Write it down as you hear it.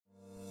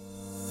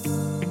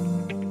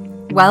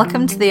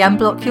Welcome to the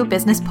Unblock Your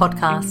Business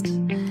podcast.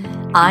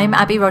 I'm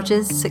Abby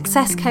Rogers,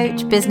 success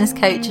coach, business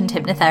coach and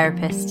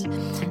hypnotherapist,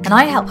 and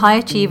I help high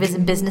achievers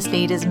and business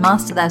leaders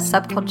master their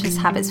subconscious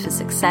habits for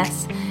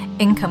success,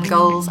 income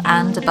goals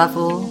and, above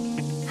all,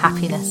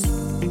 happiness.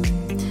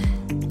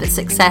 But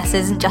success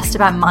isn't just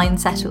about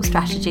mindset or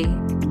strategy.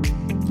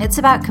 It's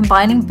about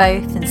combining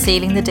both and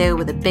sealing the deal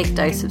with a big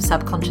dose of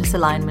subconscious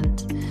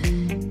alignment,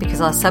 because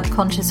our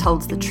subconscious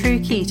holds the true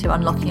key to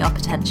unlocking our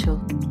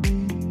potential.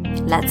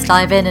 Let's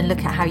dive in and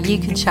look at how you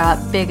can show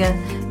up bigger,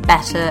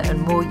 better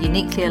and more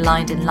uniquely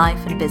aligned in life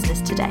and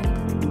business today.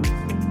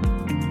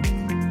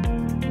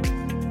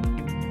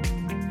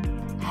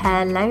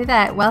 Hello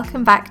there,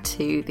 welcome back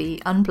to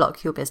the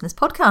Unblock Your Business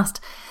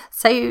podcast.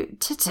 So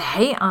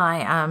today I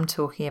am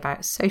talking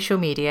about social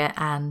media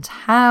and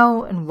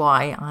how and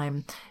why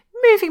I'm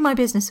moving my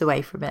business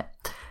away from it.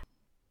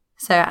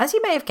 So as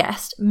you may have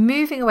guessed,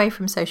 moving away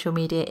from social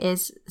media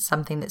is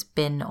something that's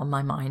been on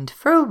my mind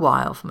for a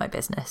while for my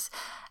business.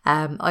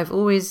 I've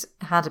always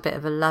had a bit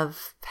of a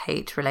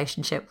love-hate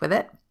relationship with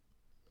it.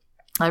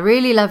 I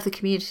really love the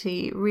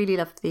community, really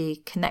love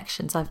the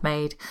connections I've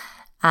made,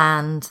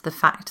 and the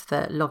fact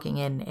that logging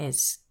in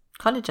is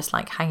kind of just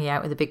like hanging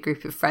out with a big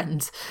group of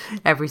friends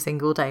every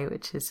single day,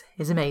 which is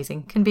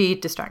amazing. Can be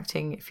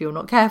distracting if you're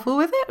not careful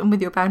with it and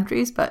with your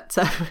boundaries, but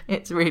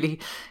it's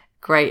really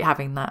great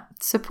having that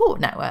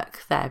support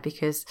network there,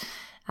 because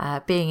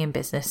being in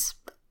business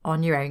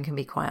on your own can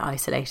be quite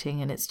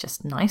isolating, and it's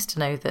just nice to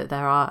know that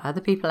there are other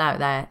people out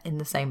there in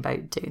the same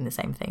boat doing the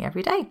same thing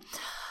every day.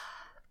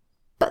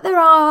 But there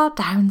are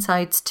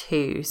downsides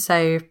too.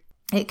 So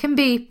it can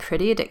be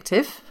pretty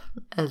addictive,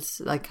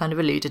 as I kind of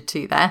alluded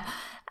to there.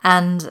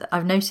 And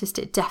I've noticed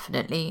it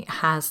definitely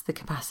has the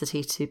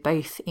capacity to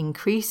both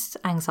increase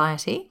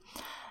anxiety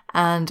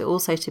and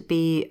also to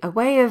be a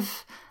way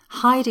of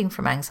hiding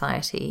from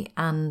anxiety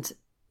and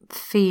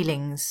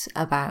feelings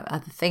about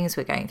other things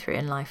we're going through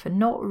in life, and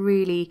not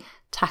really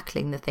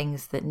tackling the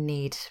things that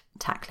need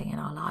tackling in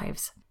our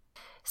lives.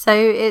 So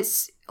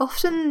it's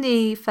often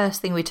the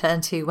first thing we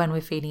turn to when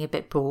we're feeling a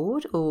bit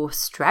bored or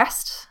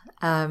stressed,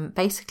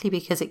 basically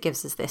because it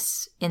gives us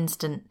this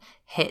instant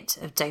hit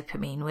of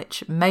dopamine,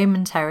 which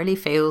momentarily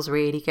feels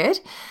really good,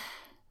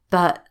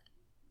 but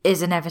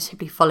is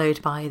inevitably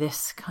followed by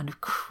this kind of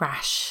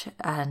crash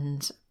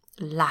and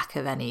lack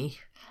of any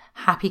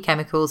happy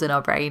chemicals in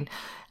our brain,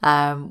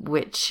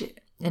 which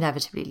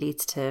inevitably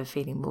leads to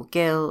feeling more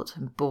guilt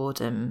and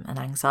boredom and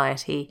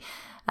anxiety,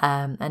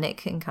 and it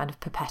can kind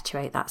of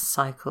perpetuate that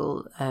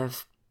cycle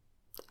of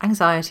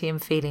anxiety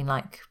and feeling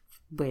like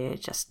we're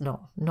just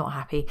not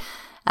happy.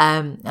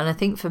 And I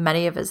think for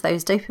many of us,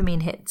 those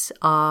dopamine hits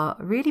are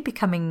really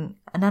becoming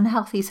an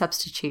unhealthy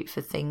substitute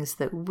for things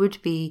that would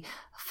be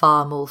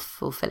far more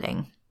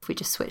fulfilling if we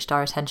just switched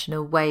our attention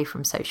away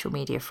from social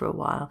media for a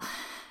while.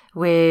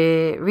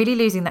 We're really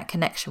losing that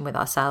connection with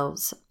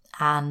ourselves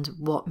and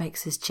what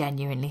makes us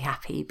genuinely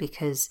happy,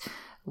 because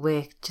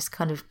we're just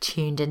kind of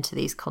tuned into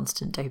these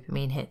constant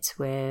dopamine hits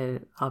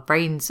where our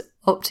brain's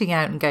opting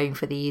out and going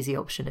for the easy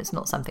option. It's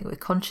not something we're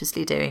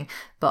consciously doing,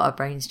 but our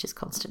brain's just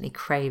constantly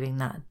craving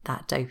that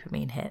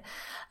dopamine hit.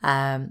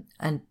 And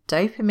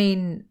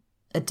dopamine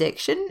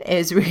addiction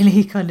is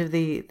really kind of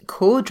the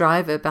core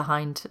driver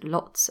behind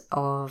lots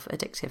of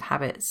addictive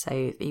habits.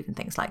 So even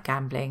things like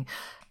gambling,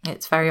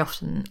 it's very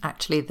often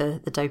actually the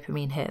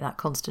dopamine hit, that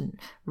constant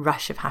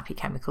rush of happy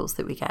chemicals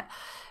that we get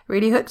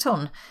really hooked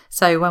on.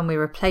 So when we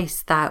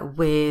replace that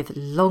with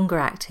longer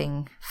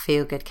acting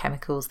feel-good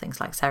chemicals,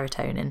 things like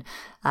serotonin,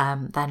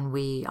 then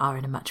we are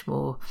in a much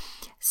more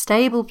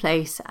stable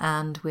place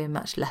and we're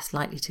much less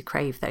likely to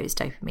crave those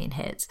dopamine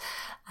hits.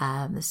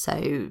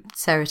 So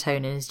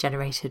serotonin is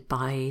generated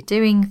by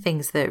doing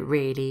things that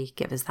really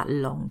give us that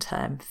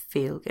long-term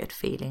feel-good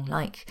feeling,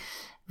 like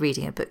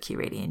reading a book you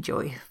really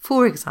enjoy,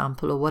 for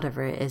example, or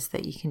whatever it is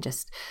that you can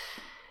just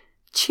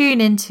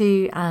tune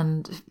into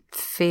and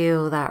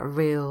feel that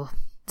real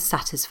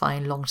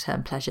satisfying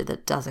long-term pleasure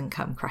that doesn't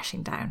come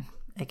crashing down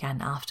again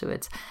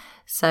afterwards.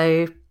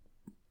 So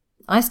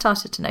I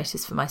started to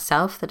notice for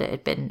myself that it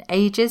had been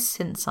ages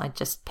since I'd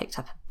just picked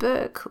up a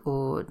book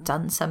or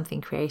done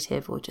something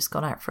creative or just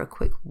gone out for a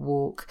quick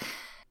walk.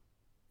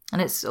 And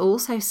it's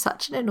also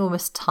such an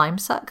enormous time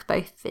suck,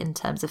 both in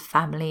terms of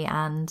family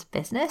and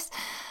business.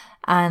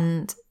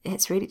 And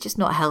it's really just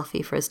not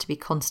healthy for us to be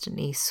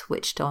constantly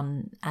switched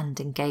on and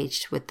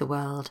engaged with the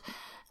world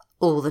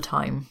all the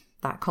time.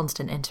 That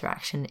constant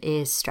interaction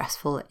is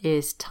stressful,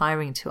 is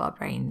tiring to our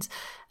brains,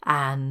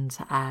 and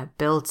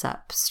builds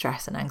up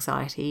stress and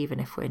anxiety, even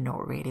if we're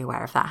not really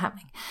aware of that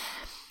happening.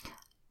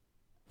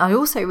 I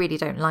also really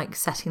don't like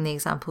setting the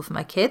example for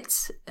my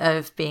kids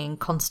of being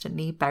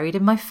constantly buried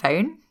in my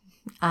phone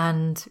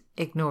and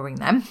ignoring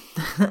them.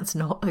 That's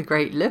not a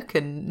great look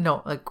and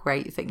not a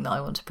great thing that I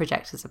want to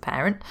project as a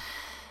parent.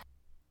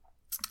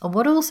 And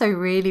what also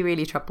really,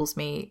 really troubles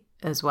me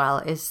as well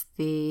is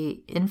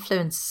the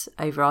influence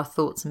over our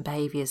thoughts and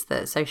behaviours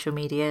that social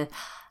media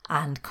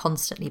and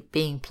constantly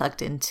being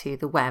plugged into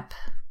the web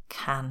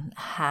can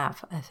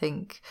have. I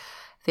think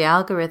the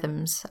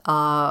algorithms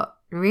are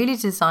really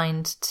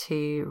designed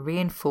to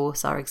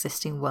reinforce our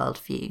existing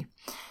worldview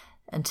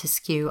and to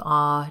skew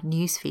our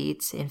news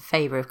feeds in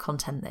favour of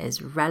content that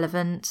is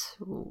relevant,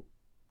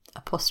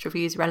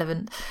 apostrophe is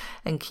relevant,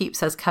 and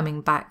keeps us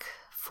coming back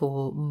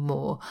for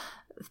more.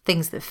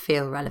 Things that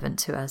feel relevant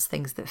to us,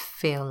 things that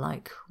feel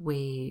like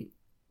we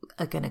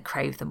are going to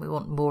crave them. We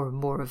want more and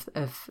more of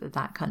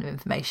that kind of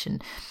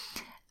information.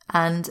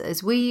 And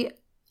as we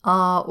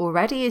are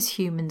already as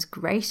humans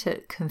great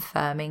at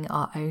confirming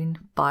our own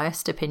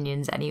biased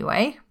opinions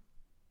anyway,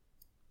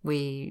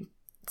 we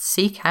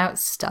seek out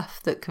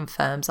stuff that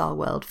confirms our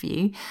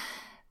worldview,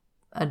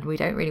 and we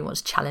don't really want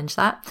to challenge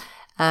that.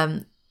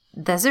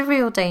 There's a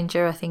real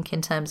danger, I think,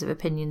 in terms of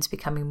opinions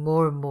becoming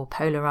more and more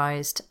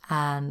polarised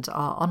and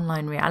our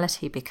online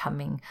reality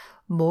becoming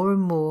more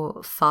and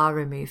more far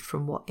removed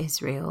from what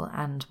is real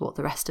and what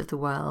the rest of the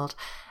world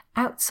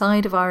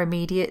outside of our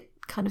immediate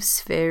kind of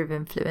sphere of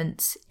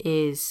influence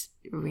is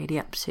really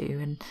up to.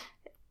 And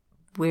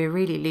we're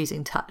really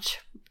losing touch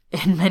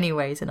in many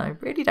ways, and I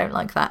really don't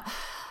like that.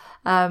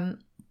 And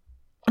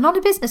on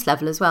a business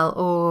level as well,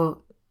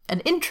 or an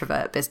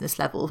introvert business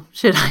level,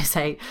 should I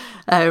say,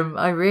 I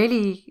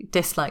really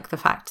dislike the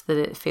fact that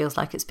it feels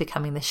like it's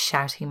becoming this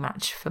shouting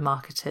match for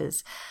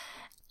marketers.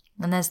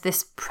 And there's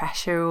this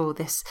pressure or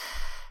this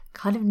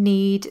kind of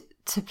need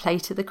to play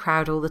to the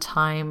crowd all the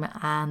time.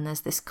 And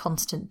there's this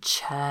constant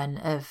churn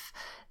of,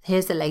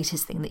 here's the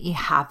latest thing that you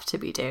have to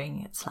be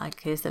doing. It's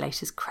like, here's the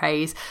latest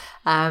craze.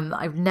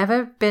 I've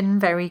never been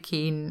very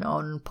keen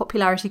on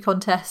popularity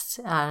contests,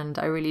 and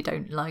I really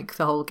don't like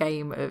the whole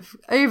game of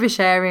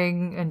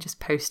oversharing and just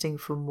posting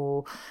for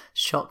more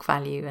shock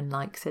value and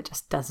likes. It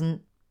just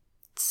doesn't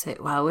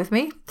sit well with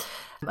me.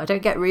 I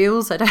don't get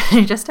reels. I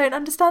just don't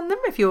understand them.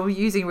 If you're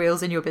using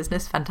reels in your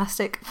business,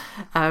 fantastic.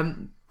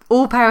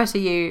 All power to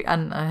you,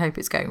 and I hope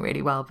it's going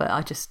really well, but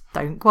I just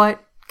don't quite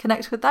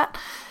connect with that.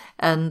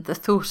 And the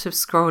thought of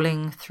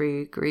scrolling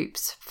through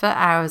groups for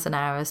hours and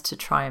hours to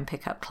try and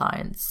pick up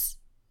clients,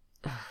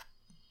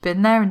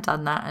 been there and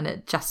done that, and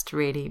it just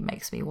really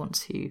makes me want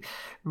to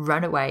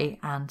run away.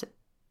 And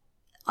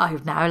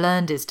I've now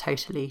learned is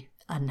totally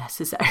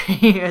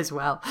unnecessary as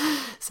well.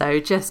 So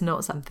just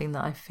not something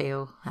that I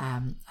feel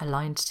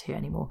aligned to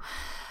anymore.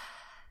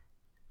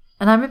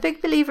 And I'm a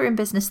big believer in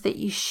business that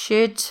you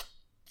should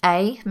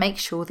make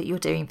sure that you're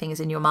doing things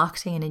in your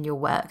marketing and in your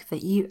work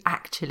that you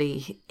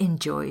actually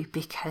enjoy,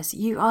 because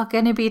you are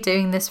going to be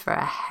doing this for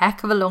a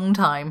heck of a long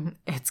time.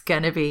 It's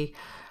going to be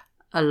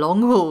a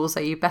long haul, so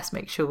you best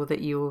make sure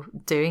that you're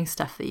doing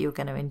stuff that you're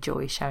going to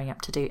enjoy showing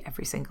up to do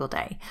every single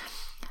day.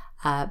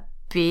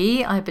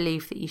 B, I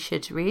believe that you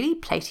should really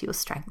play to your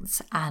strengths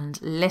and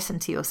listen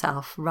to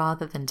yourself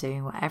rather than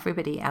doing what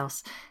everybody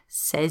else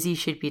says you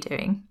should be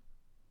doing.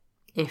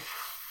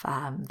 If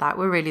that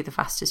were really the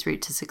fastest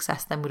route to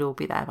success, then we'd all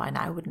be there by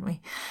now, wouldn't we?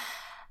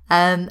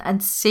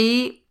 And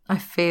C, I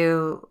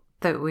feel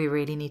that we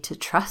really need to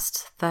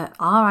trust that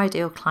our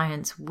ideal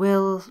clients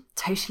will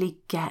totally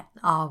get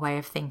our way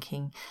of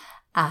thinking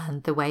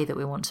and the way that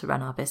we want to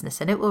run our business,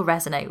 and it will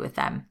resonate with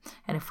them.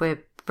 And if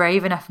we're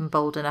brave enough and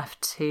bold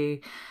enough to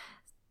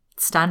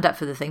stand up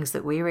for the things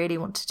that we really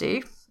want to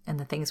do and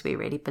the things we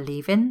really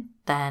believe in,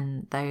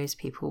 then those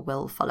people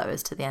will follow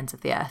us to the ends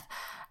of the earth.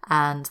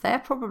 And they're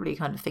probably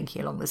kind of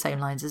thinking along the same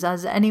lines as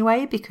us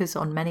anyway, because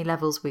on many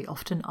levels we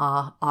often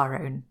are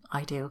our own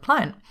ideal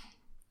client.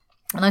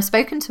 And I've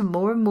spoken to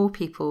more and more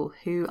people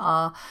who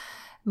are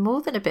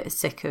more than a bit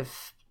sick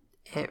of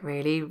it,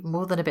 really,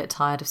 more than a bit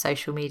tired of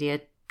social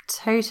media,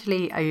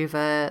 totally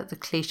over the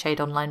cliched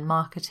online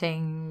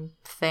marketing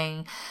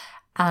thing,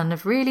 and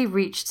have really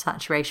reached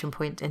saturation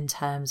point in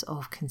terms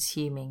of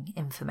consuming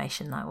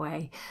information that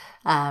way.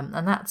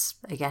 And that's,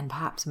 again,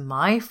 perhaps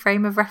my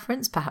frame of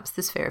reference, perhaps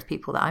the sphere of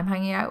people that I'm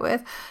hanging out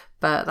with,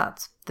 but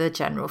that's the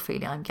general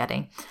feeling I'm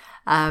getting.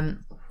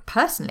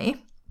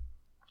 Personally,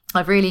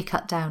 I've really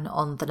cut down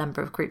on the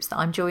number of groups that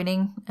I'm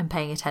joining and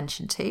paying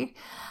attention to.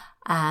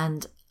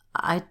 And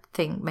I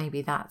think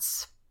maybe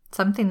that's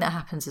something that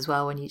happens as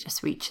well when you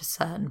just reach a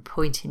certain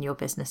point in your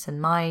business.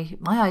 And my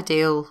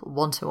ideal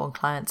one-to-one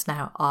clients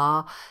now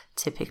are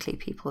typically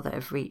people that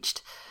have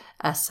reached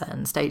a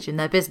certain stage in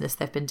their business.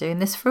 They've been doing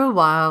this for a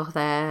while,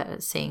 they're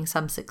seeing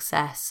some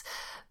success,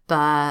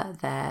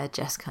 but they're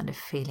just kind of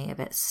feeling a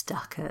bit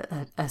stuck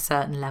at a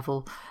certain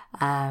level,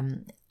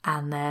 and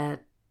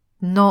they're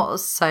not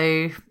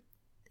so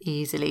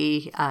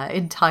easily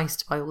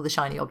enticed by all the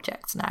shiny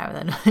objects now.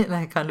 And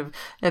they're kind of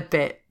a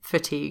bit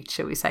fatigued,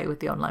 shall we say, with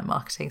the online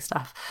marketing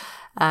stuff.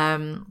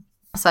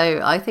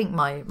 So I think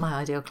my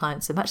ideal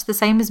clients are much the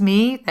same as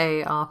me.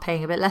 They are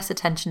paying a bit less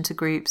attention to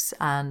groups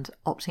and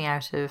opting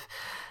out of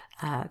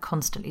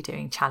constantly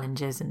doing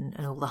challenges and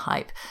all the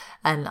hype.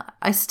 And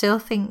I still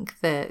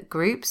think that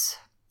groups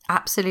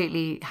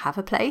absolutely have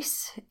a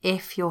place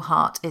if your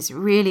heart is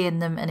really in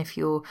them, and if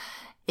you're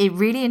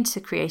really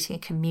into creating a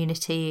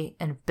community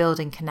and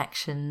building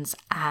connections,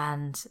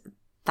 and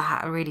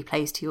that really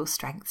plays to your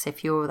strengths.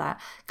 If you're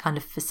that kind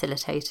of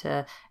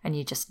facilitator and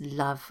you just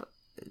love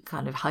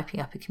kind of hyping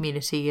up a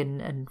community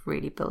and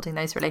really building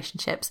those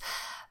relationships.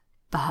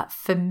 But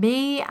for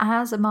me,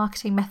 as a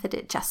marketing method,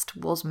 it just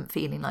wasn't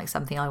feeling like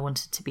something I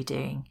wanted to be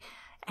doing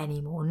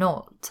anymore.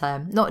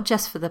 Not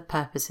just for the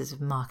purposes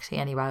of marketing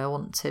anyway. I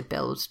want to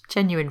build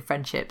genuine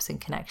friendships and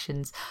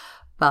connections,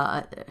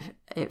 but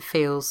it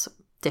feels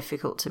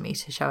difficult to me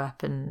to show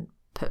up and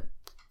put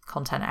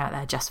content out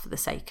there just for the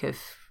sake of,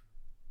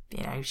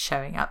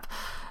 showing up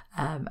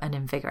and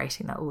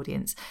invigorating that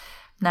audience.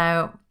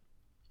 Now,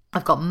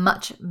 I've got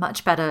much,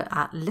 much better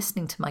at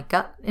listening to my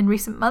gut in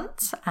recent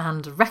months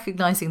and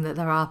recognising that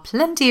there are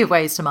plenty of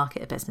ways to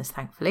market a business,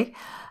 thankfully.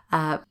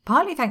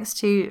 Partly thanks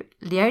to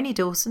Leonie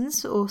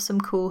Dawson's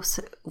awesome course,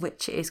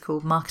 which is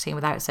called Marketing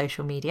Without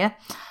Social Media.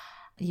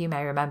 You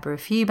may remember a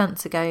few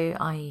months ago,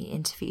 I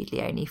interviewed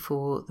Leonie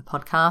for the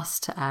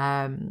podcast,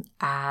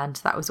 and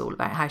that was all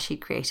about how she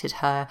created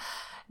her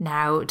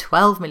now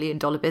 $12 million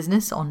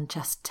business on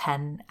just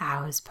 10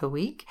 hours per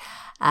week.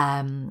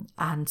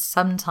 And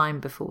sometime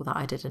before that,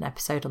 I did an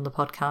episode on the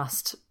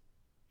podcast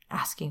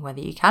asking whether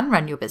you can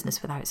run your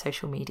business without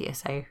social media.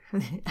 So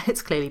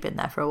it's clearly been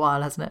there for a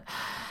while, hasn't it?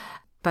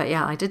 But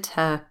yeah, I did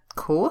her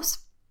course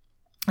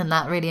and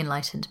that really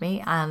enlightened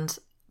me. And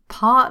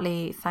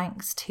partly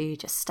thanks to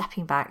just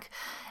stepping back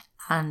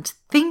and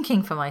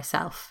thinking for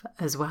myself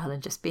as well,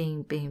 and just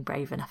being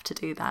brave enough to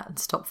do that and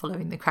stop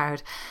following the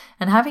crowd.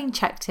 And having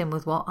checked in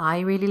with what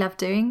I really love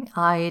doing,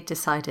 I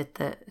decided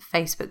that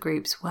Facebook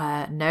groups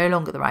were no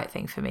longer the right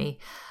thing for me,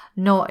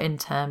 not in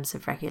terms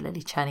of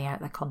regularly churning out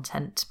their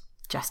content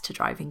just to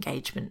drive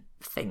engagement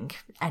thing.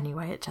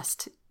 Anyway, it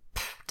just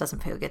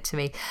doesn't feel good to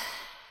me.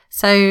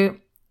 So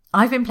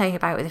I've been playing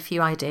about with a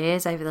few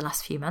ideas over the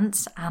last few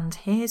months, and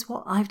here's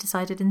what I've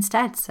decided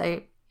instead.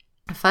 So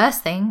the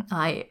first thing,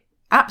 I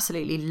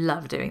absolutely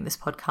love doing this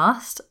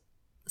podcast.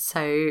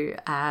 So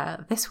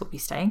this will be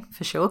staying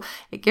for sure.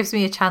 It gives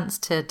me a chance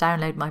to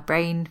download my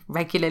brain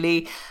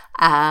regularly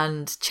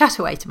and chat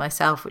away to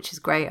myself, which is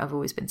great. I've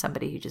always been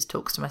somebody who just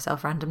talks to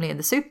myself randomly in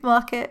the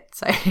supermarket,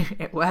 so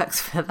it works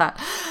for that.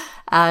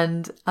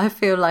 And I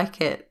feel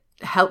like it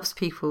helps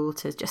people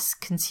to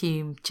just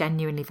consume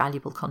genuinely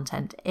valuable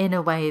content in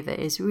a way that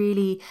is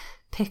really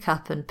pick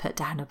up and put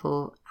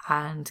downable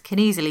and can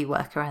easily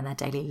work around their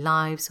daily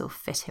lives or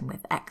fit in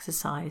with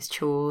exercise,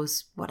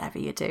 chores, whatever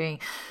you're doing.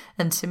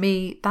 And to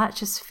me, that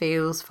just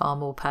feels far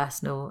more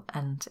personal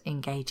and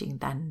engaging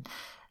than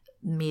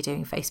me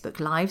doing Facebook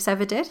Lives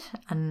ever did.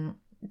 And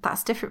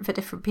that's different for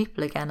different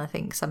people. Again, I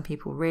think some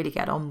people really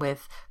get on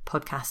with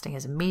podcasting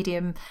as a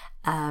medium.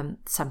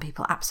 Some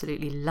people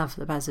absolutely love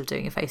the buzz of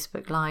doing a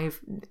Facebook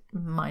Live.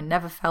 Mine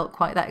never felt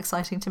quite that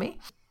exciting to me.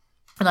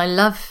 And I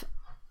love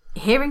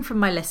hearing from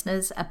my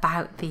listeners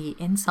about the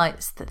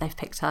insights that they've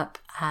picked up.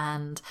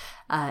 And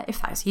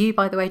if that's you,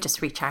 by the way,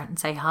 just reach out and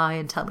say hi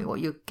and tell me what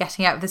you're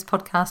getting out of this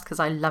podcast,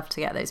 because I love to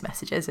get those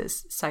messages.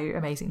 It's so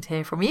amazing to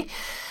hear from you.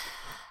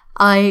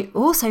 I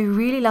also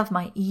really love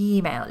my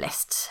email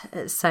list.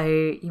 So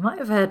you might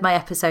have heard my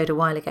episode a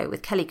while ago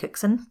with Kelly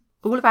Cookson,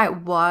 all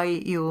about why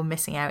you're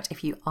missing out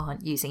if you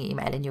aren't using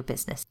email in your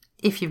business.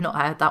 If you've not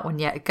heard that one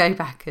yet, go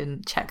back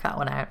and check that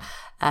one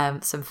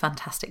out. Some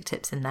fantastic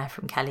tips in there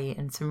from Kelly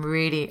and some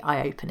really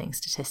eye-opening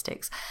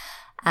statistics.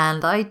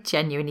 And I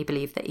genuinely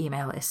believe that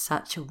email is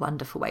such a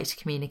wonderful way to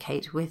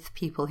communicate with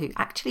people who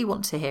actually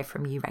want to hear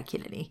from you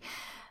regularly.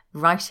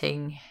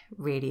 Writing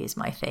really is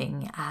my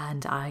thing,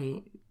 and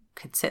I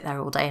could sit there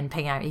all day and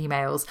ping out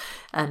emails,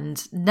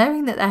 and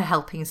knowing that they're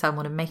helping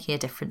someone and making a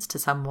difference to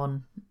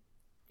someone,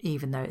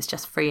 even though it's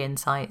just free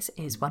insights,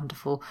 is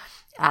wonderful.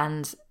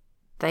 And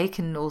they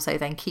can also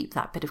then keep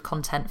that bit of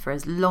content for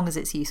as long as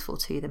it's useful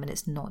to them and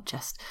it's not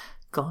just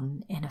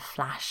gone in a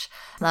flash.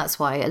 That's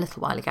why a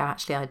little while ago,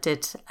 actually, I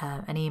did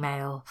an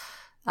email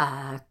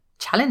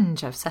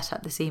challenge. I've set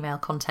up this email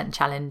content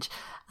challenge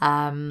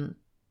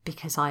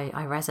because I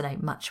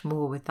resonate much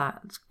more with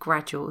that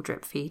gradual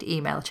drip feed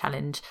email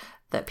challenge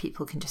that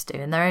people can just do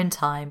in their own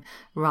time,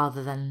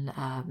 rather than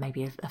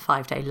maybe a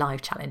 5-day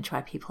live challenge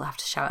where people have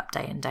to show up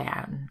day in, day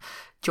out and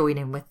join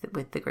in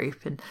with the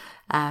group. And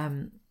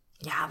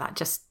that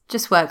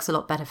just works a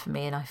lot better for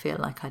me, and I feel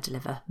like I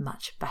deliver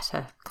much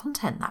better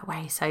content that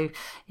way. So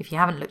if you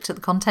haven't looked at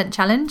the content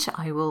challenge,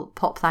 I will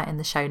pop that in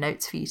the show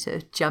notes for you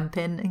to jump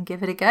in and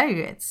give it a go.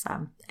 It's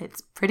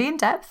pretty in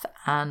depth,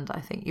 and I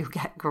think you'll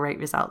get great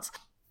results.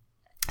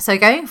 So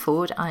going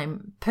forward,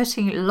 I'm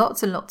putting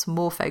lots and lots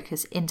more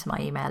focus into my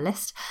email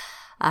list.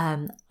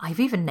 I've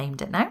even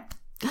named it now.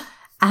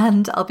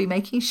 And I'll be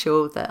making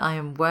sure that I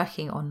am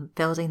working on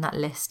building that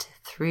list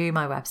through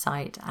my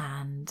website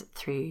and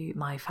through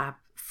my fab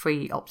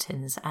free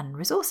opt-ins and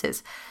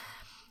resources.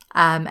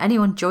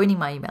 Anyone joining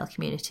my email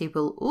community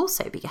will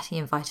also be getting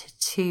invited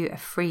to a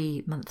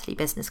free monthly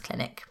business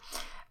clinic,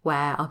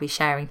 where I'll be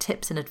sharing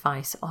tips and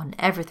advice on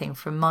everything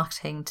from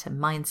marketing to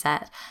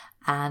mindset,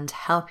 and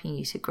helping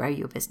you to grow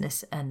your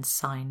business and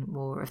sign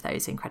more of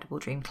those incredible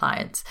dream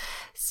clients.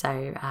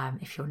 So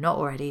if you're not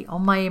already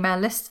on my email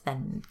list,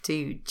 then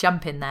do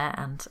jump in there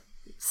and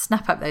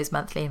snap up those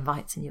monthly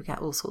invites and you'll get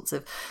all sorts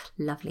of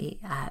lovely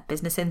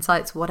business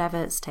insights,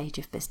 whatever stage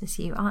of business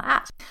you are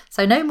at.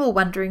 So no more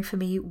wondering for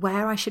me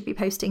where I should be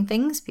posting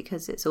things,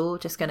 because it's all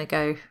just going to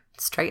go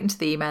straight into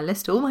the email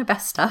list. All my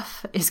best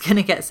stuff is going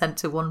to get sent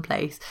to one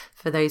place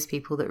for those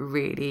people that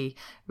really,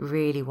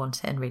 really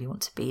want it and really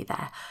want to be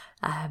there.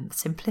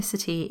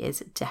 Simplicity is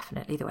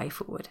definitely the way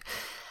forward.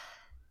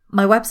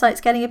 My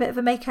website's getting a bit of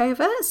a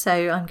makeover,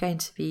 so I'm going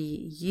to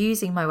be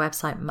using my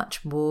website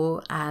much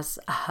more as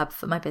a hub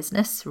for my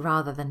business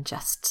rather than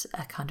just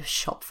a kind of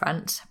shop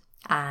front.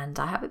 And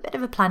I have a bit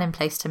of a plan in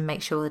place to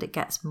make sure that it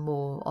gets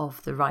more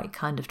of the right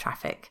kind of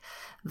traffic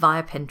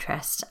via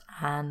Pinterest,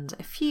 and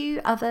a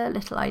few other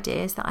little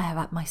ideas that I have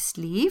up my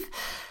sleeve,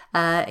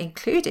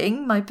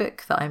 including my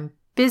book that I'm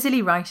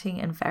busily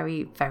writing and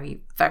very,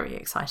 very, very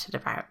excited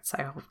about. So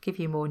I'll give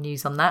you more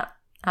news on that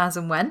as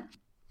and when.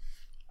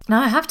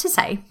 Now, I have to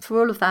say, for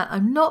all of that,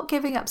 I'm not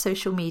giving up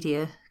social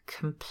media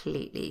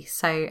completely.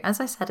 So as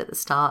I said at the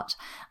start,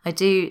 I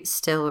do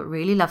still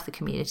really love the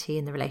community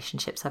and the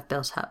relationships I've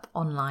built up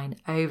online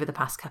over the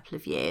past couple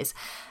of years.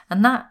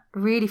 And that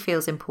really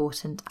feels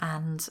important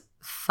and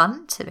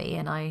fun to me,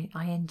 and I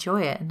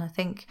enjoy it. And I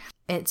think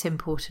it's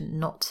important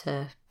not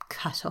to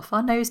cut off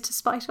our nose to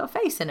spite our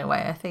face in a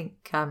way. I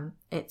think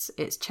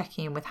it's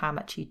checking in with how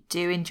much you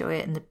do enjoy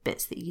it and the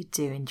bits that you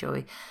do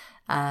enjoy.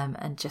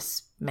 And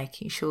just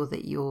making sure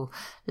that you're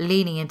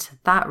leaning into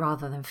that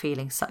rather than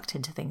feeling sucked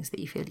into things that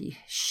you feel you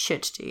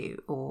should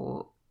do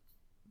or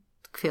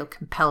feel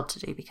compelled to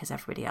do because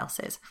everybody else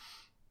is.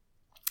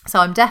 So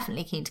I'm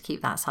definitely keen to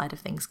keep that side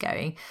of things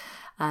going.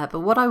 But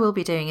what I will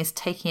be doing is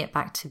taking it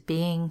back to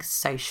being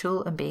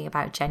social and being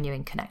about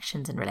genuine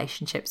connections and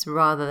relationships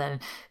rather than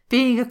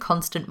being a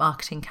constant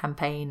marketing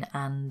campaign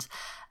and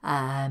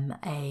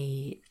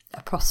a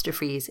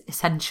apostrophes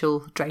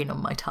essential drain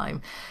on my time.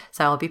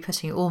 So I'll be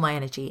putting all my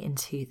energy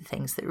into the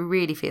things that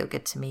really feel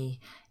good to me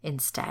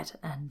instead,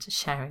 and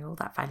sharing all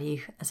that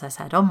value, as I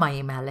said, on my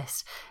email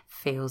list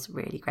feels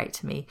really great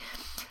to me.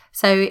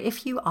 So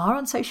if you are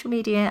on social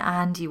media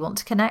and you want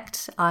to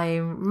connect,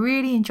 I'm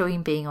really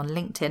enjoying being on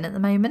LinkedIn at the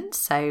moment.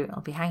 So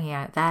I'll be hanging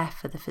out there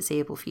for the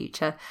foreseeable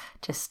future.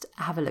 Just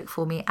have a look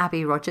for me,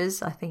 Abby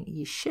Rogers. I think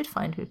you should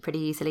find me pretty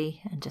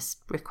easily and just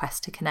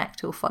request to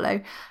connect or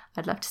follow.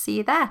 I'd love to see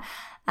you there.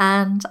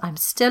 And I'm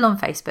still on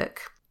Facebook.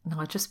 And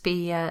I'll just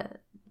be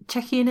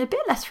checking in a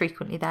bit less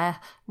frequently there,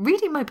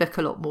 reading my book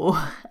a lot more,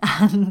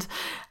 and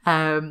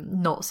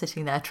not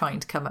sitting there trying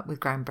to come up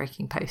with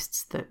groundbreaking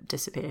posts that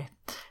disappear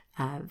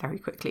very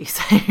quickly.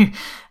 So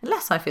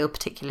unless I feel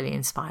particularly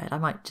inspired, I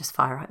might just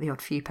fire out the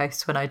odd few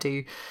posts when I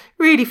do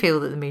really feel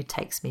that the mood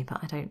takes me,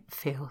 but I don't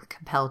feel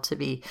compelled to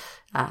be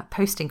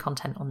posting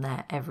content on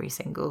there every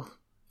single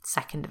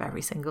second of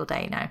every single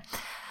day now.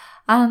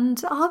 And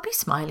I'll be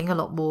smiling a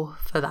lot more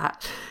for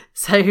that.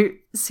 So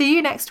see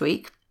you next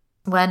week,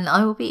 when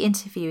I will be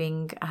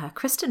interviewing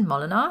Kristen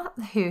Molinar,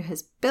 who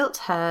has built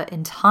her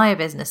entire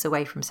business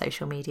away from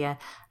social media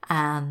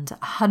and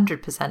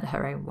 100%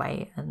 her own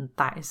way. And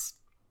that is,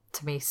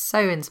 to me,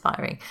 so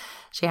inspiring.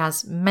 She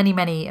has many,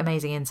 many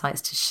amazing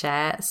insights to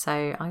share.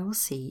 So I will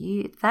see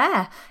you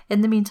there.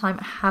 In the meantime,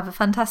 have a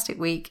fantastic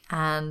week.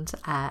 And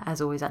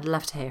as always, I'd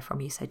love to hear from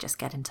you. So just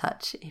get in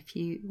touch if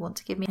you want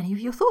to give me any of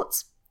your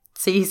thoughts.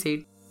 See you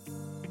soon.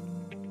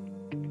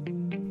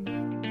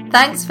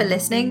 Thanks for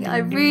listening. I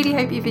really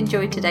hope you've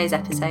enjoyed today's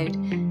episode.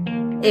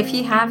 If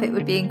you have, it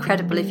would be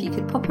incredible if you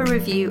could pop a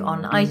review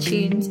on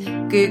iTunes,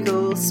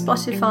 Google,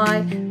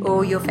 Spotify,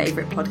 or your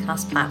favourite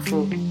podcast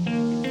platform.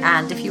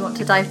 And if you want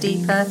to dive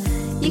deeper,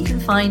 you can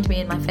find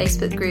me in my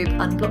Facebook group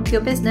Unblock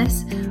Your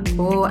Business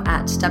or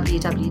at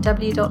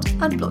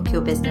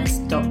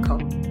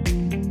www.unblockyourbusiness.com.